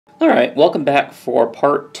Alright, welcome back for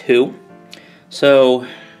part 2. So,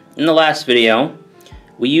 in the last video,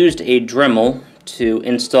 we used a Dremel to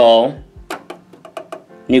install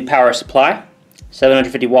new power supply,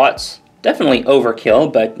 750 watts. Definitely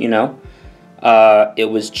overkill, but you know,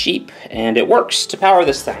 it was cheap and it works to power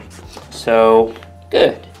this thing. So,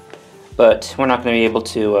 good. But we're not going to be able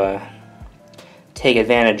to take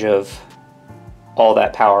advantage of all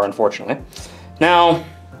that power, unfortunately. Now,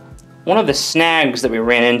 one of the snags that we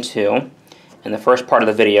ran into in the first part of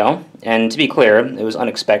the video, and to be clear, it was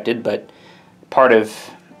unexpected, but part of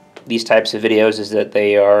these types of videos is that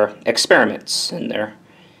they are experiments and they're,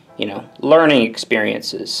 you know, learning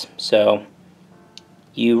experiences. So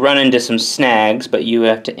you run into some snags, but you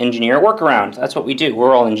have to engineer a workaround. That's what we do.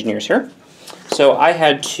 We're all engineers here. So I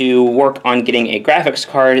had to work on getting a graphics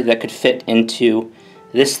card that could fit into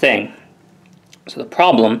this thing. So the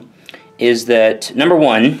problem is that, number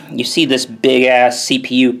one, you see this big-ass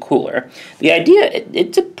CPU cooler. The idea,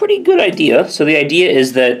 it's a pretty good idea. So the idea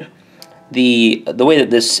is that the way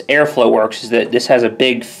that this airflow works is that this has a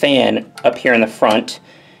big fan up here in the front,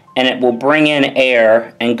 and it will bring in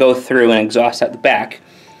air and go through and exhaust out the back.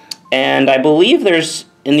 And I believe there's,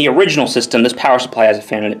 in the original system, this power supply has a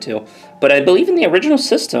fan in it too, but I believe in the original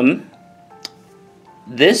system,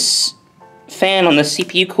 this fan on the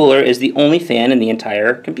CPU cooler is the only fan in the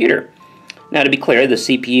entire computer. Now, to be clear, the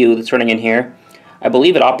CPU that's running in here, I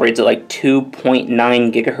believe it operates at like 2.9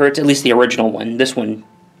 gigahertz, at least the original one. This one,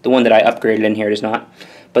 the one that I upgraded in here, does not.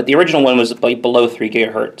 But the original one was like below 3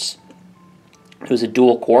 gigahertz. It was a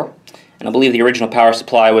dual core, and I believe the original power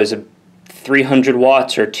supply was a 300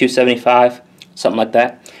 watts or 275, something like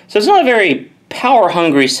that. So it's not a very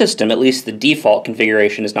power-hungry system, at least the default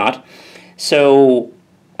configuration is not. So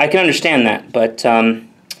I can understand that, but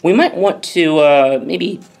we might want to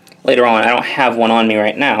maybe later on, I don't have one on me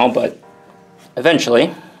right now, but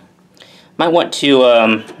eventually, might want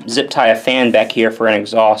to zip tie a fan back here for an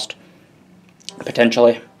exhaust,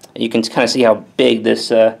 potentially. You can kind of see how big this,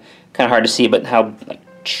 kind of hard to see, but how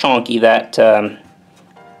chonky that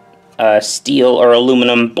steel or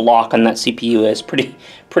aluminum block on that CPU is.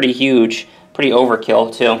 Pretty huge, pretty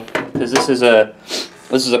overkill too, because this is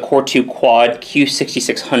a Core 2 Quad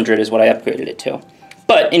Q6600 is what I upgraded it to.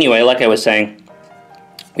 But anyway, like I was saying,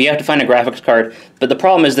 we have to find a graphics card, but the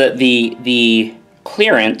problem is that the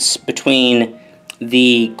clearance between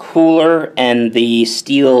the cooler and the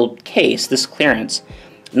steel case, this clearance,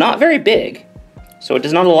 not very big. So it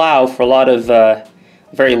does not allow for a lot of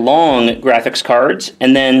very long graphics cards,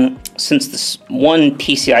 and then since this one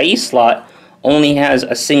PCIe slot only has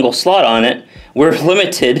a single slot on it, we're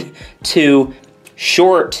limited to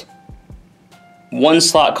short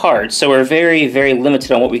one-slot cards. So we're very, very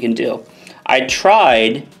limited on what we can do. I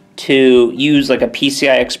tried to use like a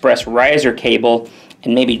PCI Express riser cable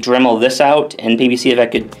and maybe Dremel this out and maybe see if I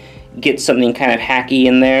could get something kind of hacky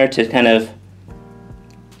in there to kind of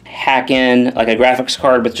hack in like a graphics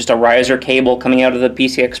card with just a riser cable coming out of the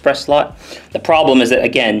PCI Express slot. The problem is that,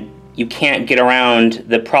 again, you can't get around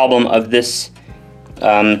the problem of this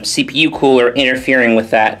CPU cooler interfering with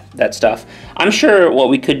that stuff. I'm sure what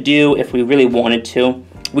we could do if we really wanted to,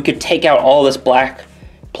 we could take out all this black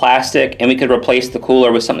plastic and we could replace the cooler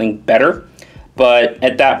with something better, but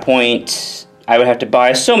at that point I would have to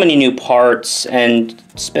buy so many new parts and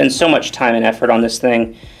spend so much time and effort on this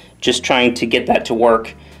thing just trying to get that to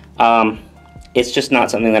work. It's just not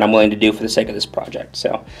something that I'm willing to do for the sake of this project.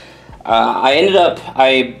 So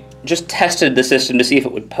I just tested the system to see if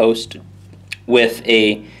it would post with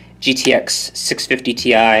a GTX 650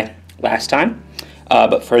 Ti last time,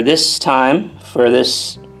 but for this time, for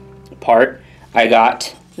this part, I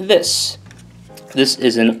got this. This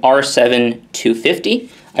is an R7 250.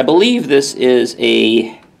 I believe this is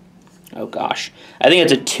a, oh gosh, I think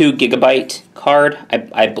it's a 2 gigabyte card.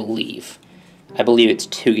 I believe it's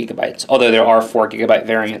 2 gigabytes, although there are 4 gigabyte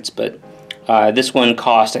variants, but this one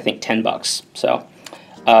cost, I think, 10 bucks. So,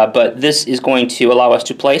 but this is going to allow us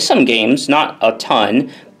to play some games, not a ton,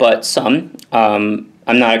 but some. I'm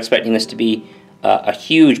not expecting this to be a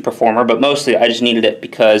huge performer, but mostly I just needed it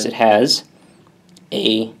because it has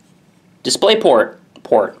a display port.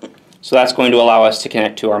 So that's going to allow us to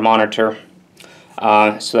connect to our monitor.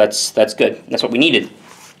 So that's good. That's what we needed.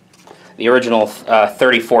 The original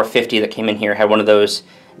 3450 that came in here had one of those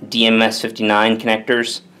DMS59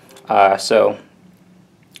 connectors. So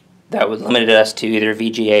that would limit us to either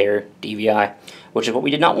VGA or DVI, which is what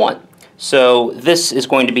we did not want. So this is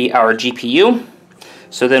going to be our GPU.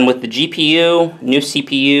 So then with the GPU, new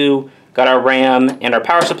CPU, got our RAM, and our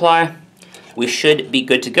power supply, we should be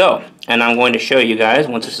good to go. And I'm going to show you guys,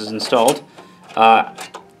 once this is installed,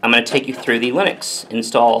 I'm going to take you through the Linux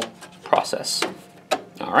install process.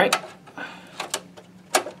 All right.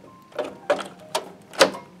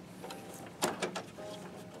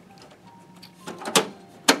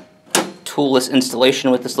 Toolless installation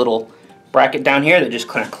with this little bracket down here that just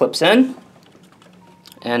kind of clips in.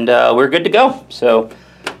 And we're good to go. So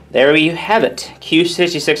there you have it,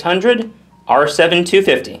 Q6600 R7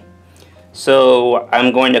 250. So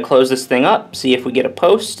I'm going to close this thing up, see if we get a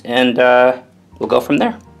post, and we'll go from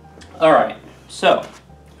there. All right, so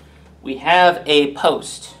we have a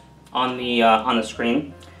post on the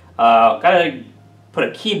screen. Gotta put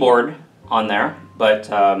a keyboard on there,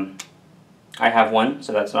 but I have one,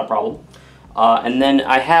 so that's not a problem. And then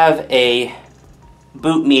I have a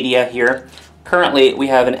boot media here. Currently, we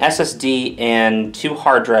have an SSD and 2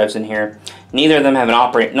 hard drives in here. None of them have an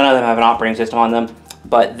operating system on them,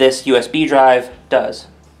 but this USB drive does.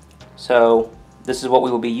 So this is what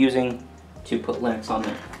we will be using to put Linux on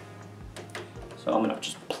there. So I'm gonna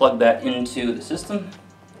just plug that into the system.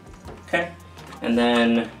 Okay, and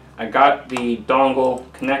then I got the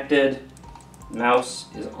dongle connected. Mouse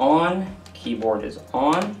is on, keyboard is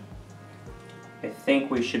on. I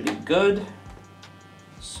think we should be good.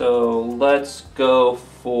 So let's go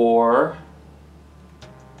for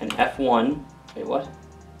an F1. Wait, what?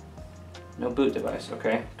 No boot device,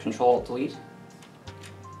 okay. Control-Alt-Delete.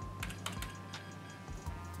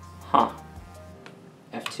 Huh.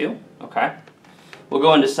 F2, okay. We'll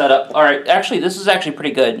go into setup. All right, actually, this is actually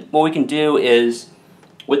pretty good. What we can do is,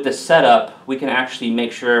 with the setup, we can actually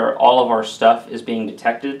make sure all of our stuff is being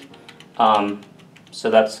detected. So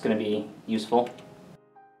that's going to be useful.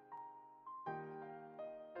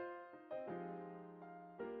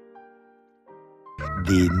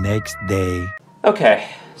 The next day. Okay,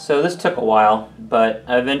 so this took a while, but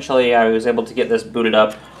eventually I was able to get this booted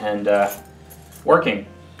up and working.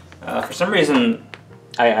 For some reason,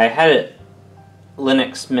 I had it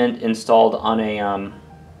Linux Mint installed on a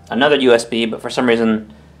another USB, but for some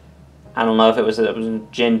reason, I don't know if it was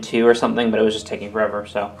Gen 2 or something, but it was just taking forever.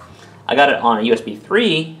 So I got it on a USB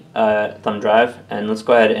 3 thumb drive, and let's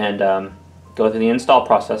go ahead and go through the install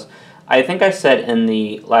process. I think I said in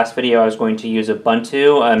the last video I was going to use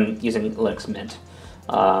Ubuntu. I'm using Linux Mint.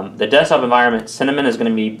 The desktop environment, Cinnamon, is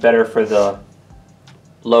going to be better for the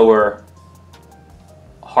lower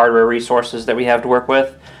hardware resources that we have to work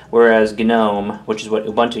with, whereas GNOME, which is what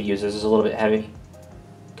Ubuntu uses, is a little bit heavy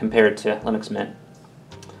compared to Linux Mint.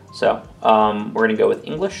 So we're going to go with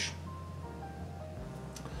English.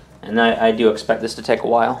 And I do expect this to take a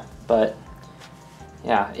while, but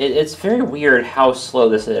yeah, it's very weird how slow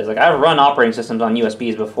this is. Like, I've run operating systems on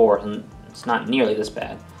USBs before, and it's not nearly this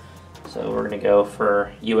bad. So we're going to go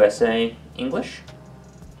for USA English.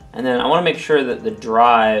 And then I want to make sure that the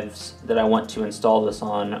drives that I want to install this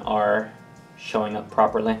on are showing up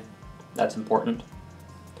properly. That's important.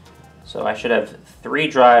 So I should have 3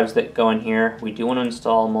 drives that go in here. We do want to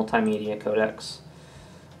install multimedia codecs.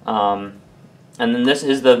 And then this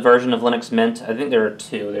is the version of Linux Mint. I think there are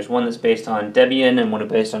 2. There's one that's based on Debian and one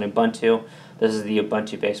based on Ubuntu. This is the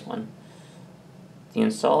Ubuntu-based one. The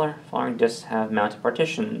installer, following disks have mounted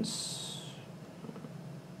partitions.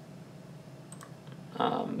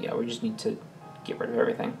 Yeah, we just need to get rid of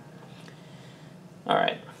everything.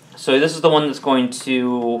 Alright, so this is the one that's going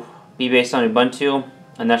to be based on Ubuntu,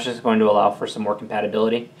 and that's just going to allow for some more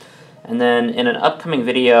compatibility. And then in an upcoming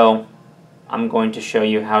video, I'm going to show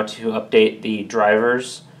you how to update the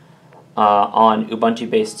drivers on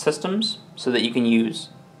Ubuntu-based systems so that you can use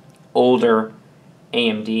older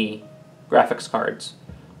AMD graphics cards.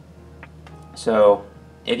 So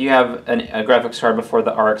if you have a graphics card before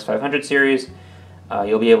the RX 500 series,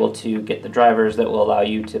 you'll be able to get the drivers that will allow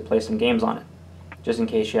you to play some games on it, just in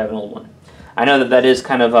case you have an old one. I know that is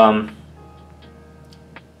kind of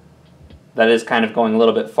going a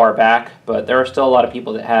little bit far back, but there are still a lot of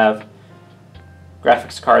people that have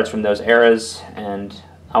graphics cards from those eras, and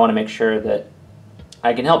I want to make sure that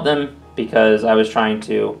I can help them, because I was trying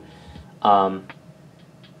to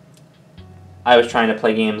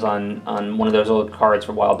play games on one of those old cards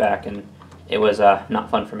for a while back, and it was not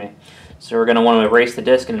fun for me. So we're going to want to erase the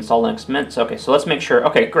disk and install Linux Mint. So, okay, so let's make sure.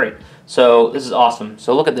 Okay, great. So this is awesome.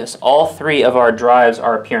 So look at this. All 3 of our drives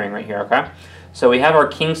are appearing right here. Okay. So we have our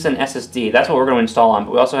Kingston SSD. That's what we're going to install on.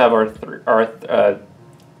 But we also have our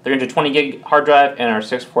 320 gig hard drive and our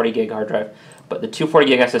 640 gig hard drive. But the 240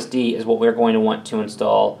 gig SSD is what we're going to want to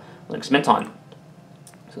install Linux Mint on.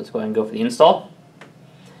 So let's go ahead and go for the install.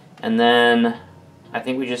 And then I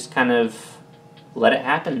think we just kind of let it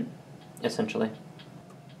happen, essentially.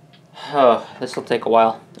 Oh, this will take a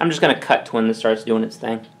while. I'm just going to cut to when this starts doing its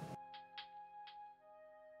thing.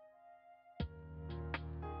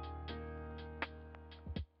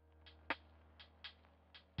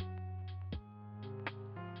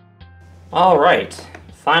 All right,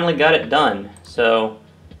 finally got it done. So,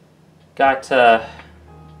 got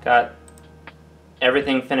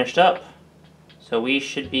everything finished up. So we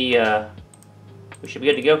should be good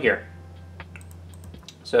to go here.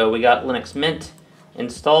 So we got Linux Mint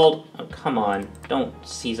installed. Oh, come on, don't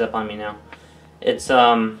seize up on me now. It's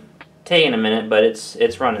taking a minute, but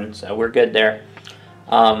it's running, so we're good there.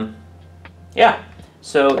 Yeah,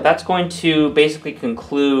 so that's going to basically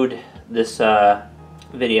conclude this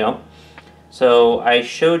video. So I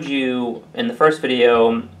showed you in the first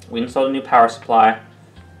video, we installed a new power supply,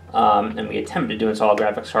 and we attempted to install a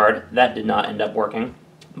graphics card. That did not end up working.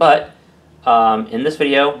 But in this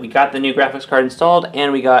video, we got the new graphics card installed,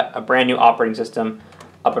 and we got a brand new operating system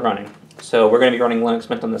up and running. So we're going to be running Linux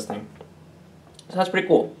Mint on this thing. So that's pretty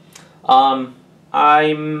cool.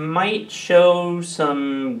 I might show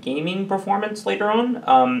some gaming performance later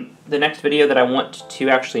on. The next video that I want to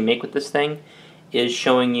actually make with this thing is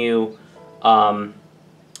showing you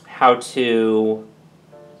how to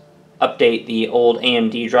update the old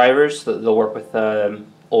AMD drivers so that they'll work with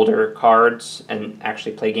older cards and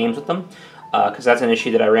actually play games with them. Because that's an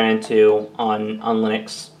issue that I ran into on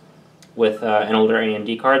Linux with an older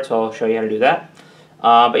AMD card, so I'll show you how to do that.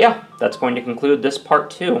 But yeah, that's going to conclude this part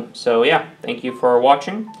 2. So yeah, thank you for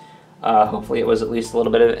watching. Hopefully it was at least a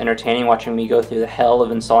little bit of entertaining watching me go through the hell of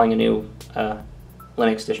installing a new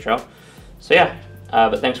Linux distro. So yeah,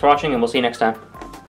 but thanks for watching, and we'll see you next time.